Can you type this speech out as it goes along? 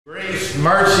Grace,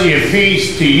 mercy, and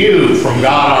peace to you from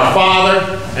God our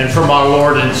Father and from our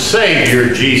Lord and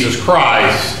Savior, Jesus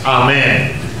Christ.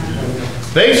 Amen.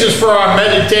 Basis for our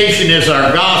meditation is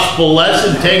our gospel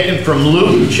lesson taken from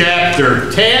Luke chapter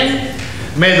 10.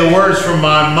 May the words from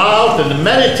my mouth and the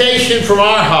meditation from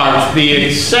our hearts be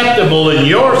acceptable in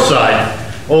your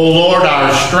sight, O Lord,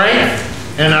 our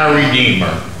strength and our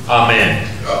Redeemer. Amen.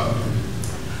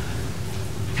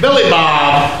 Billy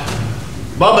Bob,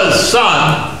 Bubba's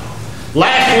son,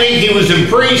 last week he was in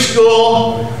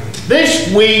preschool.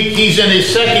 This week he's in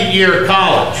his second year of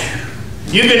college.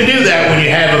 You can do that when you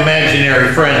have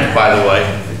imaginary friends, by the way.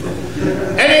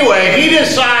 Anyway, he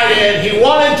decided he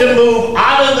wanted to move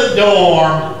out of the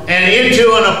dorm and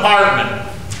into an apartment.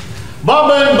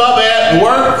 Bubba and Bubette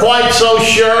weren't quite so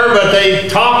sure, but they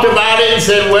talked about it and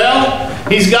said, well,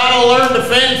 he's got to learn to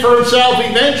fend for himself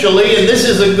eventually, and this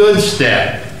is a good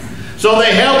step. So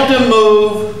they helped him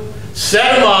move,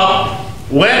 set him up,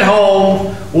 went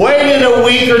home, waited a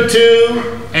week or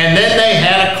two, and then they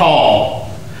had a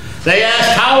call. They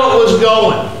asked how it was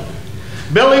going.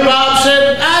 Billy Bob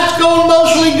said, it's going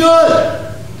mostly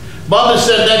good. Bubba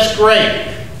said, that's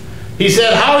great. He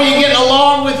said, how are you getting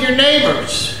along with your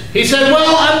neighbors? He said,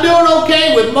 well, I'm doing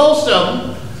okay with most of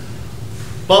them.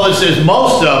 Bubba says,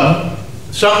 most of them?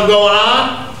 Something going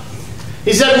on?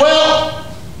 He said, well,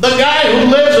 the guy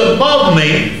who lives above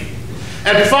me,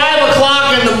 at 5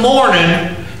 o'clock in the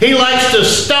morning, he likes to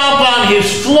stomp on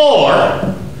his floor,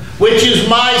 which is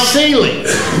my ceiling.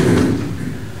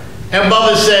 And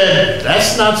Bubba said,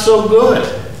 that's not so good.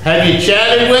 Have you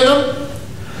chatted with him?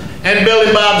 And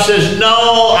Billy Bob says,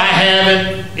 no, I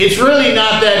haven't. It's really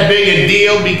not that big a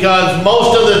deal because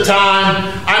most of the time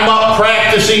I'm up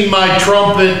practicing my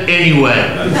trumpet anyway.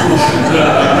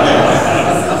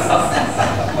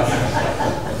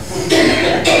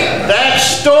 That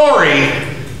story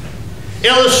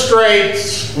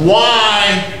illustrates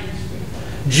why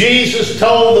Jesus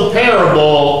told the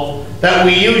parable that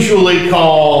we usually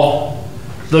call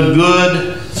the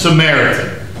Good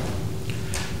Samaritan.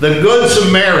 The Good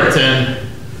Samaritan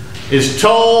is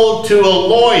told to a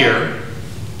lawyer.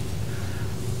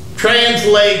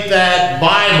 Translate that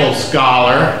Bible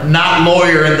scholar, not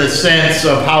lawyer in the sense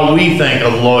of how we think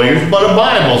of lawyers, but a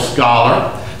Bible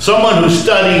scholar, someone who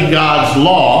studied God's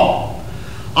law.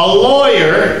 A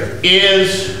lawyer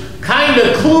is kind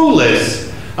of clueless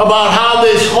about how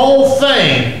this whole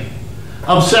thing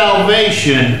of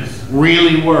salvation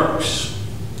really works.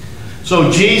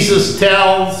 So Jesus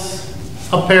tells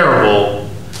a parable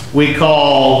we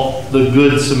call the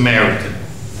Good Samaritan.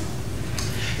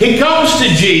 He comes to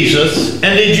Jesus,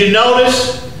 and did you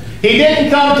notice? He didn't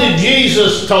come to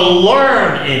Jesus to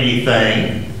learn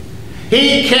anything.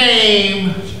 He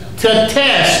came to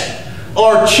test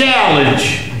or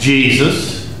challenge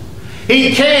Jesus.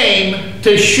 He came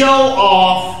to show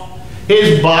off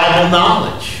his Bible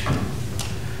knowledge.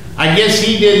 I guess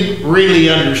he didn't really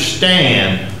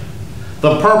understand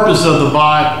the purpose of the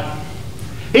Bible.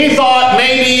 He thought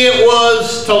maybe it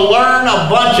was to learn a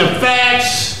bunch of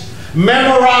facts,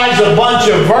 memorize a bunch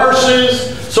of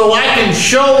verses, so I can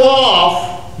show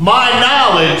off my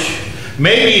knowledge,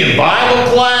 maybe in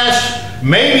Bible class,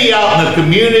 maybe out in the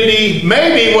community,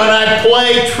 maybe when I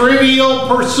play Trivial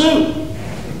Pursuit.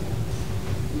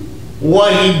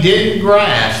 What he didn't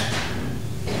grasp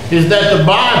is that the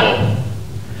Bible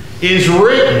is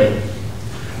written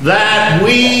that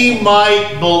we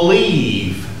might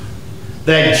believe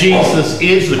that Jesus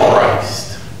is the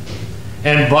Christ,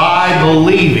 and by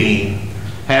believing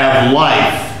have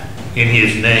life in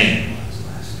his name.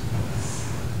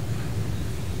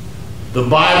 The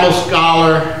Bible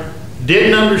scholar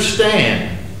didn't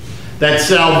understand that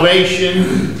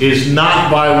salvation is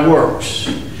not by works.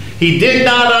 He did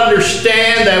not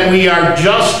understand that we are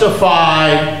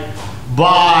justified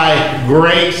by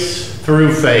grace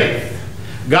through faith.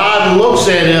 God looks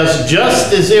at us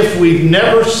just as if we've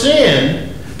never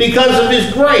sinned because of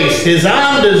his grace, his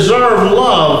undeserved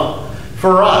love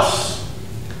for us.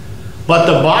 But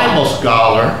the Bible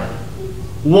scholar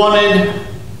wanted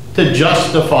to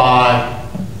justify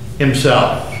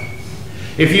himself.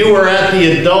 If you were at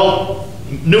the adult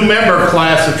new member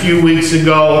class a few weeks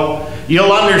ago,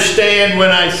 you'll understand when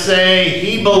I say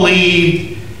he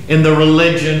believed in the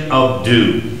religion of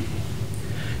do.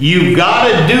 You've got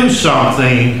to do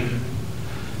something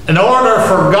in order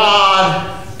for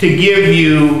God to give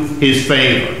you his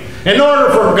favor, in order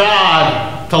for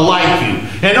God to like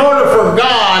you, in order for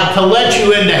God to let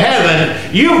you into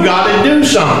heaven, you've got to do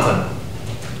something.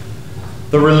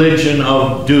 The religion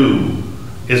of do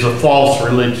is a false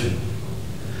religion.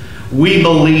 We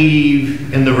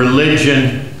believe in the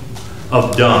religion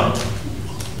of done.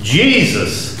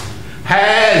 Jesus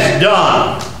has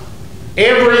done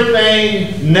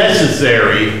everything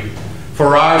necessary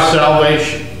for our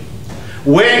salvation.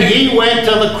 When he went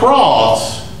to the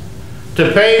cross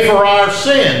to pay for our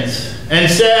sins and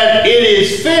said, "It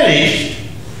is finished,"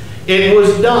 it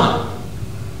was done.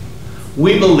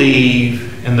 We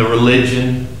believe in the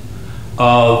religion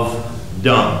of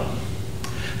done.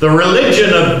 The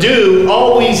religion of do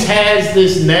always has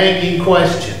this nagging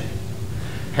question: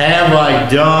 have I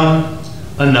done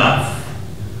enough?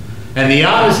 And the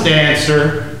honest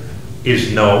answer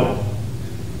is no.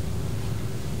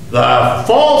 The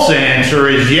false answer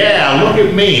is, yeah, look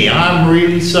at me, I'm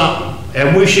really something.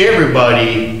 I wish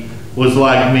everybody was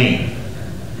like me.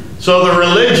 So the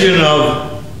religion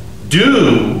of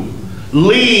do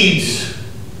leads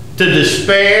to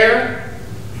despair,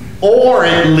 or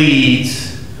it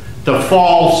leads to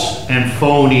false and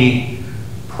phony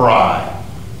pride.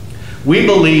 We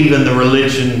believe in the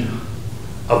religion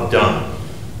of done.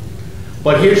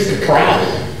 But here's the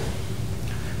problem.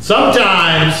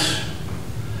 Sometimes,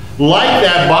 like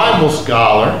that Bible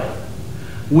scholar,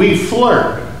 we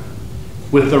flirt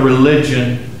with the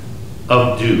religion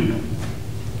of do.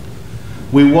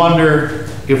 We wonder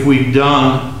if we've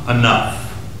done enough.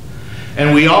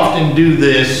 And we often do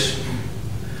this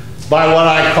by what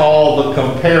I call the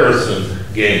comparison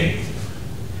game.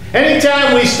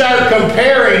 Anytime we start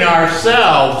comparing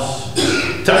ourselves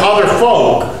to other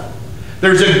folk,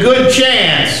 there's a good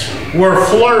chance we're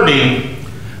flirting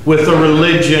with the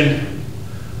religion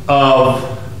of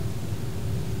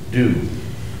do.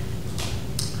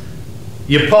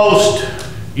 You post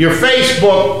your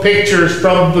Facebook pictures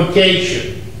from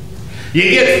vacation. You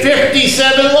get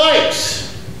 57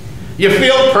 likes. You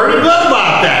feel pretty good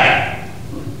about that.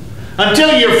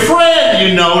 Until your friend,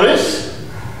 you notice,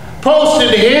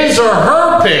 posted his or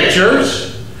her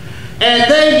pictures, and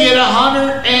they get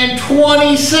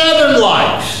 127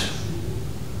 likes.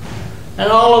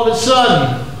 And all of a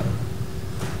sudden,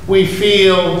 we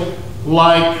feel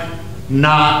like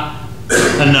not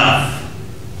enough.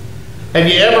 Have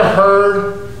you ever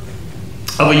heard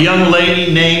of a young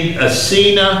lady named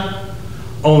Asina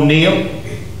O'Neill?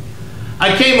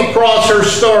 I came across her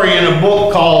story in a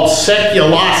book called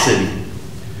Seculosity.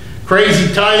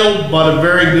 Crazy title, but a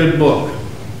very good book.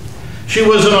 She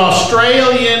was an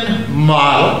Australian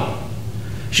model.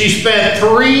 She spent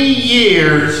 3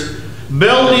 years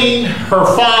building her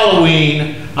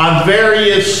following on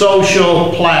various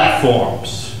social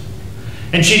platforms.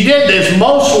 And she did this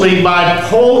mostly by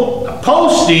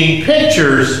posting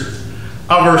pictures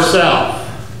of herself.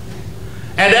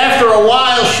 And after a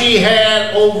while, she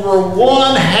had over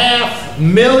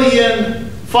 500,000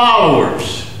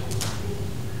 followers.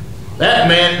 That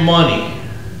meant money.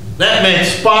 That meant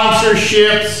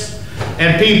sponsorships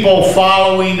and people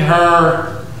following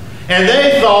her. And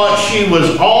they thought she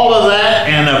was all of that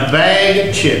and a bag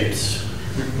of chips.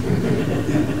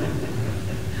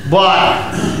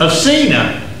 But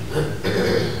Asina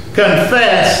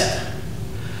confessed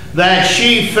that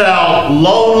she felt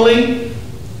lonely,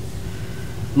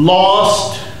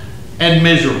 lost, and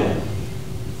miserable.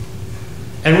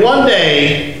 And one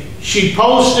day, she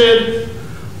posted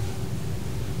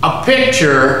a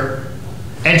picture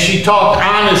and she talked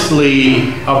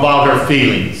honestly about her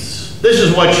feelings. This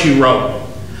is what she wrote.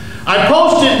 "I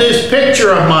posted this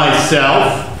picture of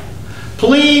myself.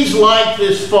 Please like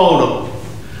this photo.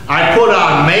 I put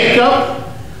on makeup,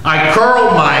 I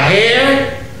curled my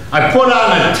hair, I put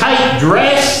on a tight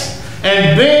dress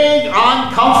and big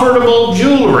uncomfortable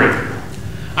jewelry.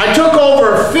 I took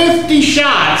over 50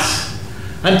 shots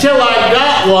until I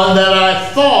got one that I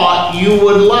thought you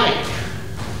would like.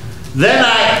 Then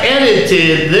I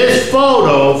edited this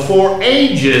photo for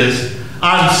ages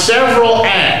on several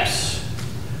apps,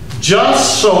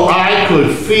 just so I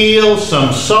could feel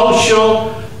some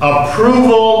social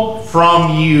approval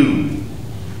from you."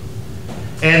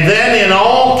 And then in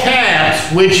all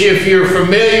caps, which if you're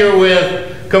familiar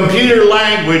with computer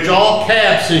language, all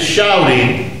caps is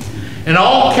shouting. In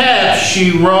all caps,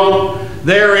 she wrote,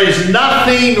 "There is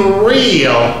nothing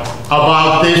real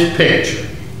about this picture."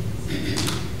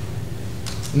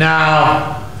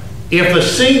 Now, if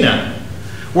Asina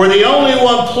were the only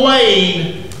one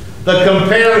playing the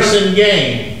comparison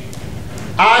game,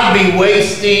 I'd be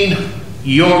wasting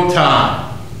your time.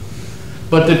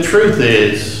 But the truth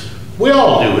is, we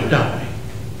all do it, don't we?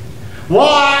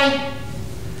 Why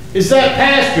is that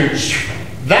pastor's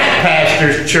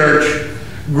church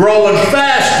growing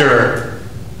faster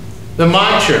than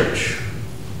my church?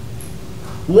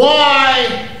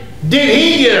 Why did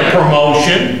he get a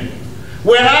promotion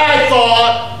when I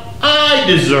thought I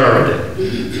deserved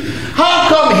it. How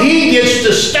come he gets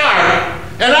to start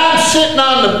and I'm sitting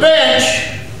on the bench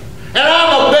and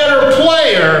I'm a better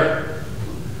player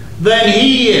than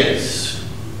he is?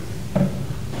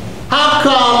 How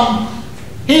come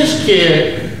his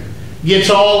kid gets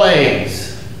all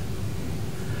A's?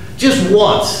 Just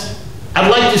once, I'd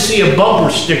like to see a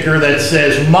bumper sticker that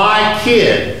says, my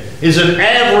kid is an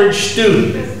average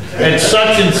student at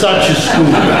such and such a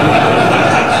school.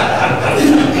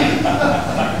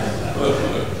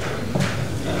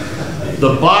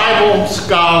 The Bible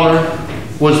scholar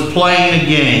was playing a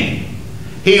game.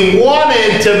 He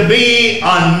wanted to be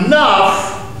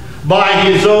enough by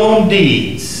his own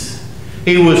deeds.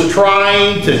 He was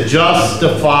trying to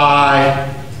justify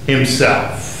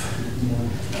himself.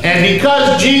 And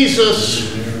because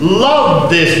Jesus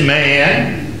loved this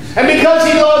man, and because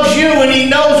he loves you and he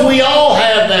knows we all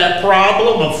have that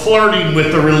problem of flirting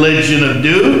with the religion of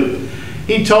dude,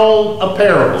 he told a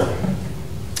parable.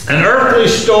 An earthly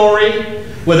story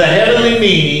with a heavenly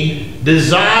meaning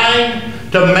designed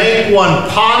to make one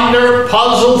ponder,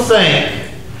 puzzle, think,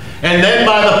 and then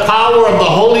by the power of the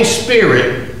Holy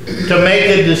Spirit to make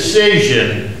a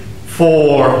decision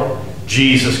for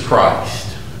Jesus Christ.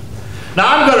 Now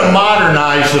I'm going to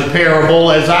modernize the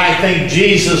parable as I think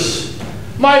Jesus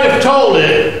might have told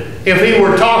it if he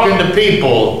were talking to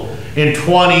people in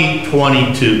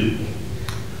 2022.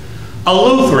 A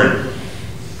Lutheran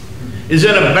is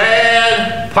in a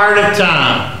bad part of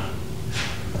town.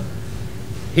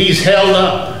 He's held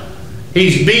up.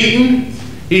 He's beaten.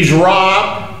 He's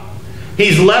robbed.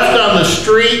 He's left on the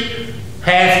street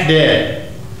half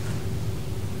dead.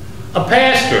 A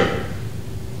pastor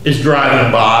is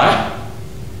driving by.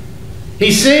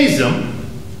 He sees him.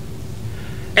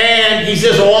 And he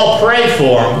says, oh, I'll pray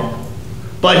for him.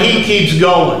 But he keeps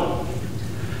going.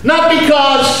 Not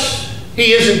because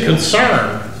he isn't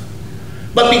concerned,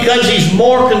 but because he's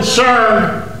more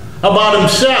concerned about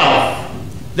himself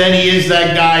than he is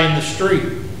that guy in the street.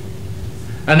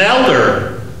 An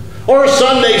elder, or a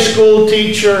Sunday school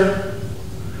teacher,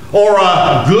 or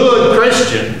a good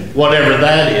Christian, whatever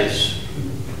that is,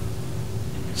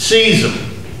 sees him.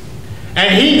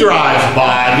 And he drives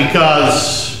by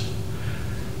because,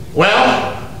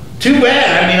 well, too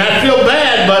bad. I mean, I feel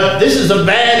bad, but this is a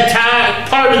bad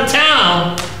part of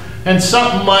town, and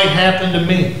something might happen to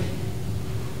me.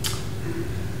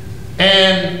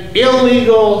 An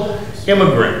illegal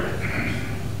immigrant,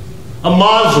 a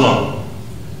Muslim,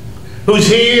 who's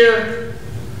here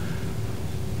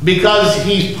because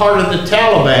he's part of the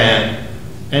Taliban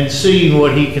and seeing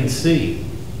what he can see,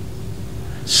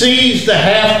 sees the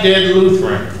half-dead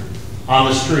Lutheran on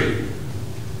the street.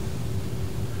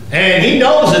 And he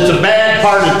knows it's a bad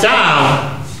part of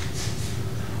town,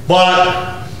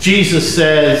 but Jesus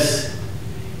says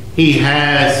he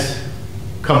has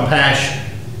compassion.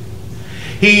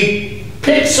 He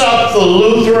picks up the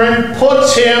Lutheran,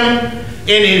 puts him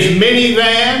in his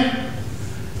minivan,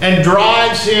 and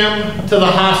drives him to the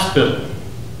hospital.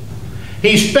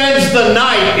 He spends the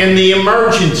night in the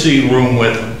emergency room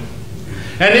with him.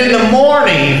 And in the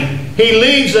morning, he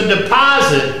leaves a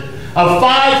deposit of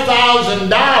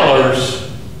 $5,000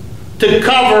 to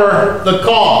cover the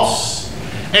costs.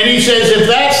 And he says, if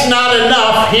that's not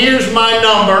enough, here's my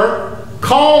number,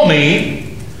 call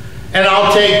me, and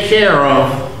I'll take care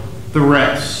of the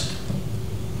rest.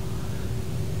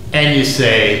 And you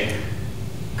say,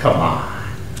 come on.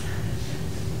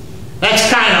 That's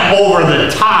kind of over the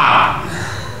top,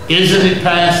 isn't it,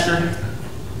 Pastor?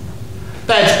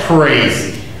 That's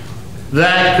crazy.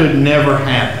 That could never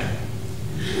happen.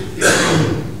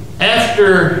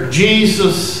 After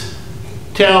Jesus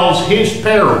tells his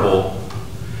parable,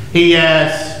 he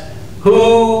asks,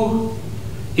 who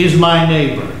is my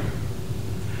neighbor?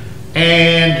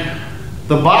 And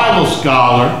the Bible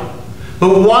scholar,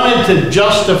 who wanted to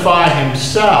justify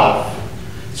himself,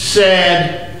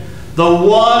 said, the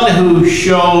one who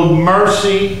showed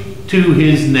mercy to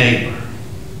his neighbor.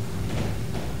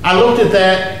 I looked at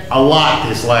that a lot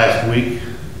this last week,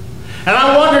 and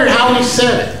I wondered how he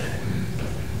said it.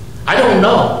 I don't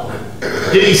know.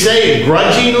 Did he say it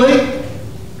grudgingly?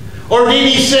 Or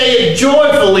did he say it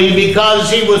joyfully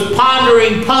because he was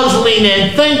pondering, puzzling,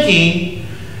 and thinking,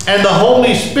 and the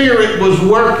Holy Spirit was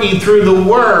working through the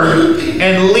Word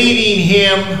and leading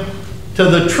him to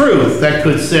the truth that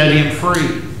could set him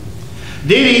free?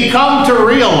 Did he come to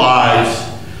realize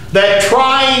that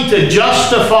trying to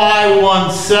justify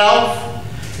oneself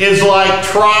is like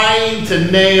trying to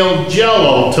nail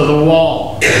Jell-O to the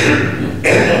wall?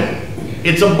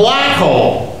 It's a black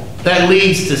hole that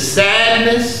leads to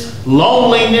sadness,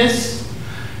 loneliness,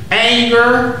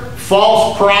 anger,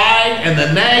 false pride, and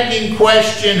the nagging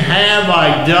question, have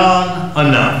I done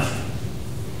enough?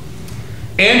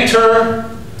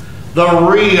 Enter the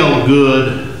real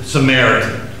good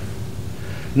Samaritan.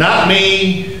 Not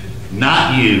me,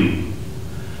 not you,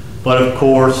 but of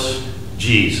course,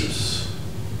 Jesus.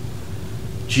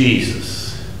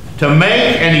 Jesus. To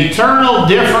make an eternal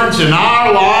difference in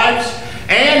our lives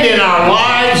and in our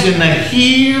lives in the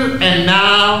here and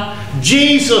now,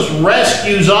 Jesus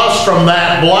rescues us from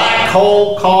that black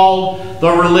hole called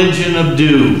the religion of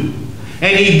doom.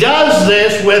 And he does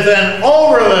this with an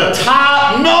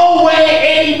over-the-top, no way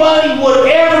anybody would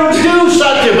ever do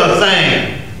such of a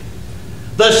thing.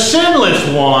 The sinless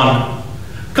one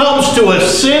comes to a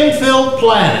sin-filled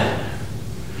planet,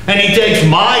 and he takes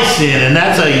my sin, and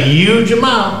that's a huge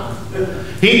amount.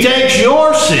 He takes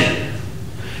your sin.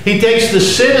 He takes the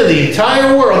sin of the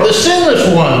entire world. The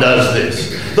sinless one does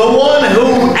this. The one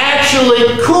who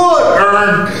actually could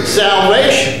earn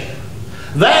salvation.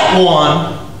 That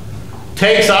one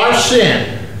takes our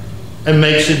sin and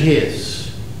makes it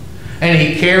his. And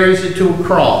he carries it to a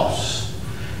cross.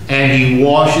 And he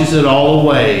washes it all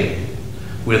away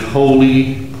with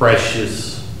holy,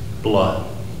 precious blood.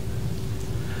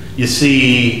 You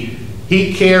see,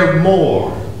 he cared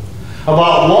more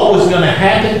about what was going to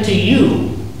happen to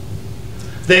you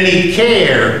than he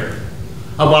cared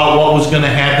about what was going to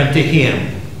happen to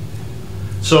him.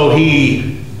 So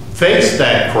he faced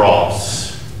that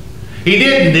cross. He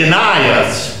didn't deny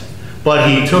us, but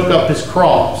he took up his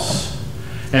cross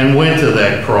and went to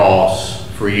that cross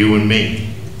for you and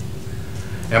me.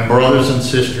 And brothers and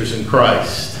sisters in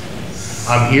Christ,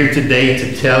 I'm here today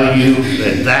to tell you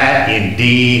that that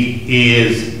indeed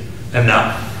is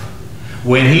enough.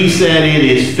 When he said it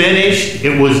is finished,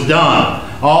 it was done.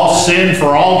 All sin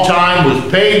for all time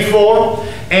was paid for,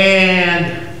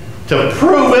 and to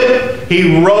prove it,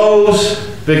 he rose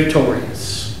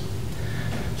victorious.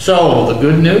 So, the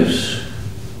good news,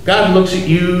 God looks at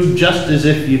you just as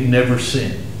if you'd never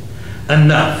sinned.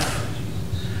 Enough.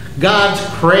 God's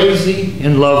crazy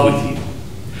in love with you.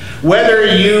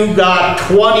 Whether you got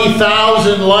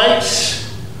 20,000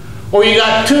 likes, or you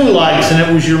got 2 likes and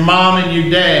it was your mom and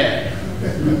your dad.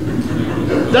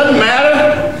 Doesn't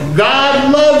matter.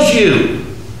 God loves you.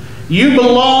 You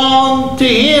belong to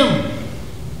him.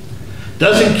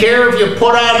 Doesn't care if you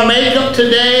put on makeup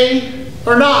today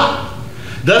or not.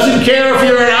 Doesn't care if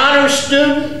you're an honor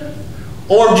student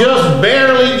or just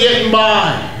barely getting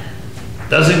by.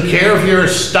 Doesn't care if you're a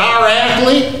star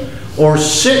athlete or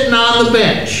sitting on the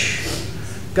bench.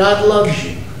 God loves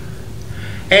you.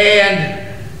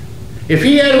 And if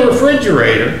he had a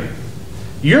refrigerator,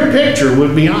 your picture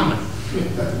would be on it.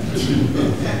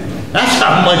 That's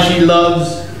how much he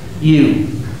loves you.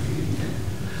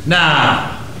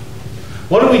 Now,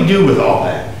 what do we do with all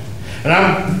that? And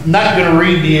I'm not going to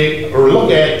read or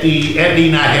look at the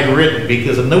ending I had written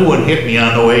because a new one hit me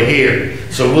on the way here.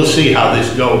 So we'll see how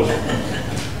this goes.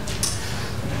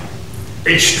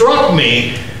 It struck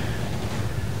me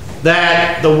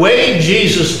that the way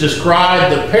Jesus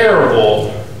described the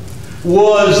parable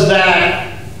was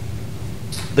that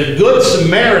the Good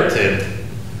Samaritan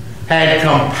had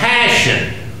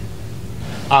compassion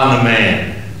on the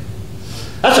man.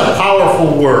 That's a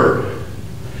powerful word.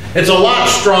 It's a lot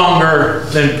stronger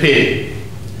than pity.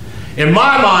 In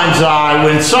my mind's eye,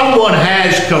 when someone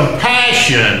has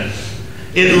compassion,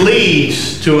 it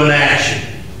leads to an action.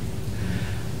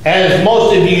 As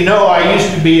most of you know, I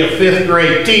used to be a 5th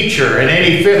grade teacher, and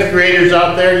any 5th graders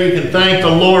out there, you can thank the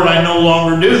Lord I no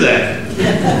longer do that.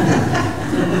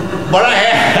 But I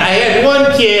had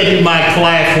one kid in my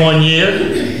class one year.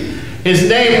 His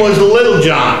name was Little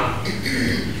John,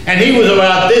 and he was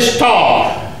about this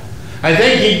tall. I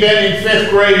think he'd been in 5th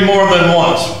grade more than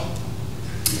once.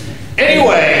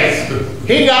 Anyway,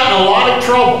 he got in a lot of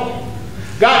trouble.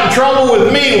 Got in trouble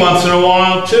with me once in a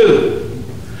while, too.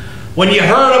 When you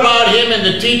heard about him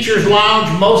in the teacher's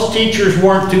lounge, most teachers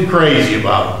weren't too crazy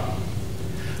about him.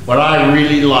 But I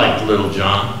really liked Little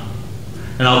John,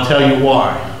 and I'll tell you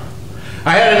why.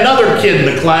 I had another kid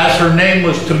in the class. Her name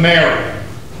was Tamara.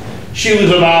 She was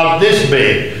about this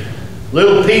big,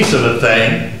 little piece of a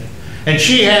thing, and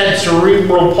she had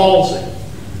cerebral palsy.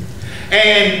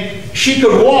 And she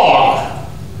could walk,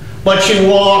 but she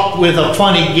walked with a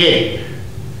funny gait.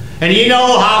 And you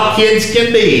know how kids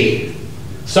can be.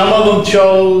 Some of them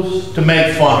chose to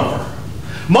make fun of her.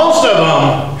 Most of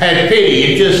them had pity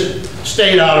and just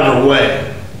stayed out of her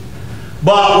way.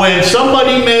 But when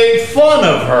somebody made fun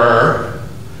of her,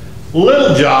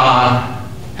 Little John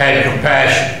had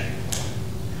compassion.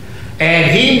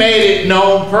 And he made it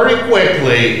known pretty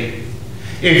quickly,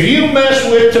 if you mess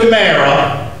with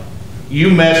Tamara, you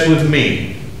mess with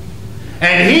me.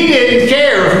 And he didn't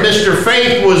care if Mr.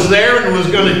 Faith was there and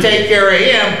was going to take care of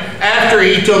him after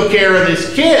he took care of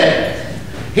this kid.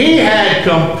 He had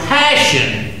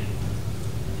compassion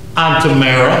on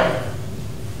Tamara,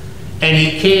 and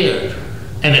he cared,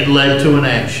 and it led to an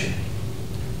action.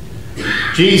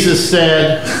 Jesus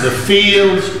said, the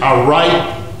fields are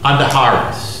ripe unto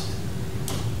harvest.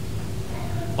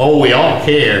 Oh, we all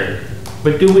care,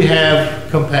 but do we have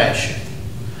compassion?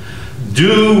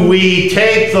 Do we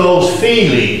take those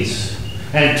feelings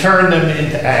and turn them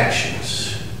into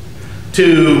actions?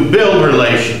 To build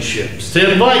relationships,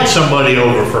 to invite somebody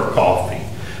over for coffee,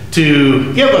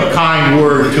 to give a kind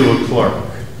word to a clerk,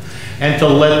 and to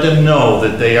let them know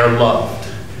that they are loved.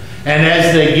 And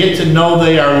as they get to know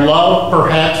they are loved,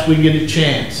 perhaps we get a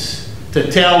chance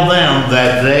to tell them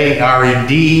that they are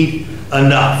indeed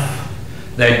enough,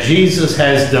 that Jesus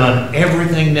has done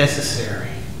everything necessary.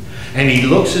 And he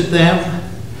looks at them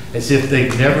as if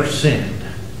they've never sinned.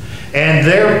 And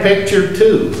their picture,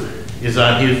 too, is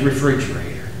on his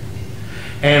refrigerator.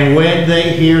 And when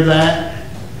they hear that,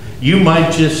 you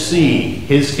might just see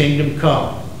his kingdom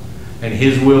come and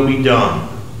his will be done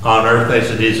on earth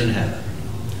as it is in heaven.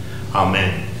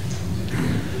 Amen.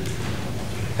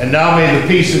 And now may the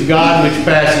peace of God, which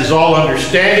passes all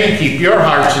understanding, keep your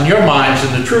hearts and your minds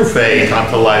in the true faith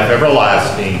unto life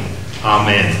everlasting.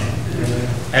 Amen.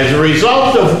 As a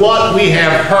result of what we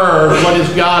have heard, what is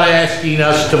God asking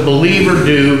us to believe or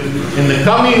do in the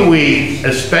coming week,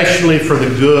 especially for the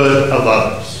good of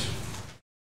others?